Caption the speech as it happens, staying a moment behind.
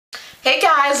Hey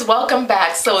guys, welcome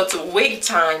back. So it's wig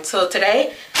time. So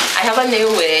today I have a new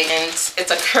wig and it's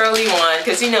a curly one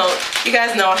because you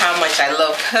guys know how much I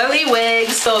love curly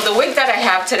wigs. So the wig that I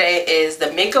have today is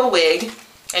the Miko Wig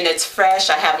and it's fresh.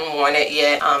 I haven't worn it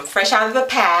yet. Fresh out of the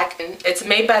pack. It's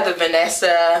made by the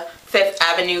Vanessa Fifth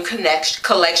Avenue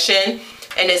collection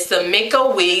and it's the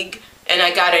Miko Wig and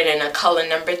I got it in a color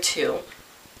number 2.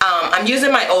 I'm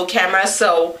using my old camera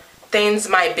so things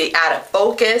might be out of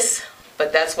focus.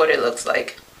 But that's what it looks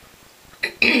like.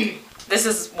 I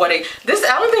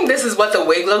don't think this is what the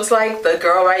wig looks like, the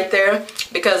girl right there,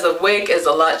 because the wig is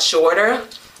a lot shorter,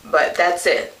 but that's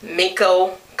it.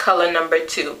 Miko color number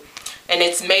 2. And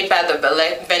it's made by the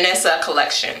Vanessa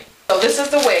collection. So this is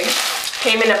the wig.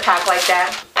 Came in a pack like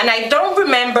that. And I don't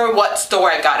remember what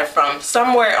store I got it from.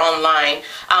 Somewhere online.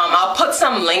 I'll put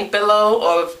some link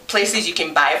below of places you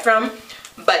can buy it from.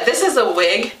 But this is a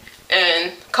wig.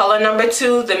 And color number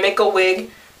 2, the Miko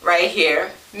Wig right here.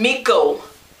 Miko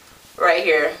right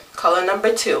here, color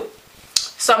number 2.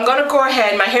 So I'm gonna go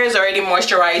ahead, my hair is already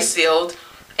moisturized, sealed,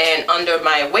 and under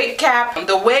my wig cap.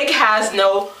 The wig has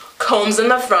no combs in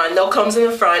the front, no combs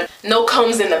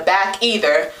in the back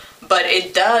either, but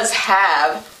it does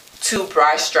have 2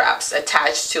 bra straps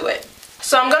attached to it.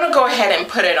 So I'm gonna go ahead and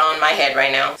put it on my head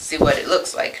right now, see what it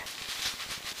looks like.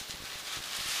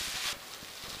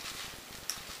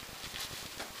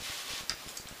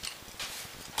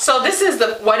 So this is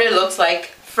what it looks like,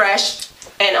 fresh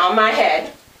and on my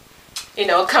head.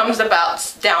 It comes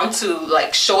about down to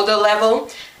like shoulder level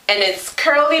and it's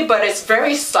curly but it's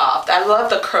very soft. I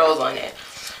love the curls on it.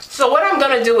 So what I'm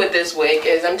going to do with this wig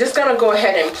is I'm just going to go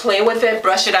ahead and play with it,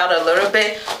 brush it out a little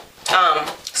bit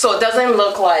so it doesn't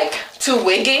look like too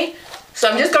wiggy. So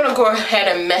I'm just going to go ahead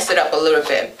and mess it up a little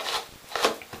bit.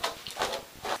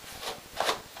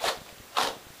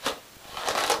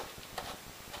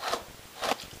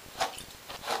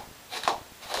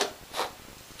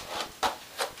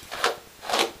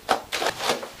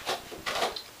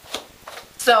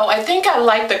 So I think I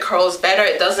like the curls better.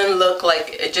 It doesn't look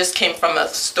like it just came from a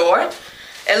store.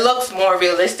 It looks more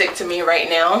realistic to me right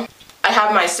now. I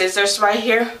have my scissors right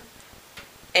here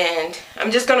and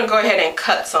I'm just gonna go ahead and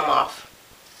cut some off.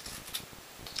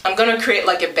 I'm gonna create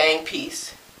like a bang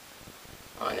piece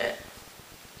on it.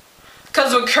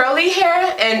 Because with curly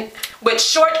hair and with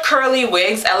short curly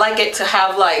wigs, I like it to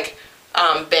have like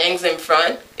bangs in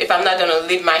front. If I'm not gonna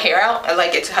leave my hair out, I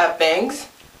like it to have bangs.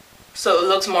 So it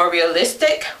looks more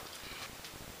realistic.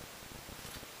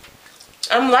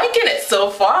 I'm liking it so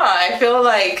far. I feel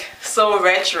like so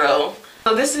retro.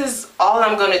 So this is all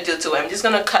I'm going to do to it. I'm just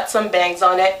going to cut some bangs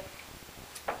on it.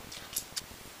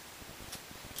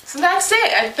 So that's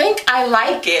it. I think I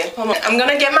like it. I'm going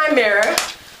to get my mirror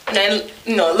and then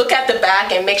look at the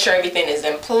back and make sure everything is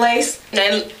in place. And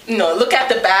then look at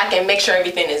the back and make sure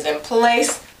everything is in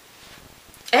place.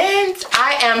 And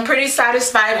I am pretty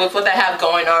satisfied with what I have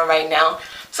going on right now.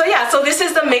 So yeah, so this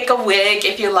is the Miko Wig.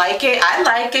 If you like it, I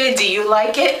like it. Do you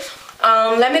like it?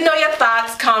 Let me know your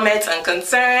thoughts, comments, and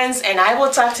concerns. And I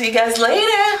will talk to you guys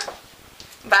later.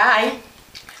 Bye.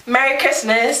 Merry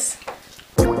Christmas.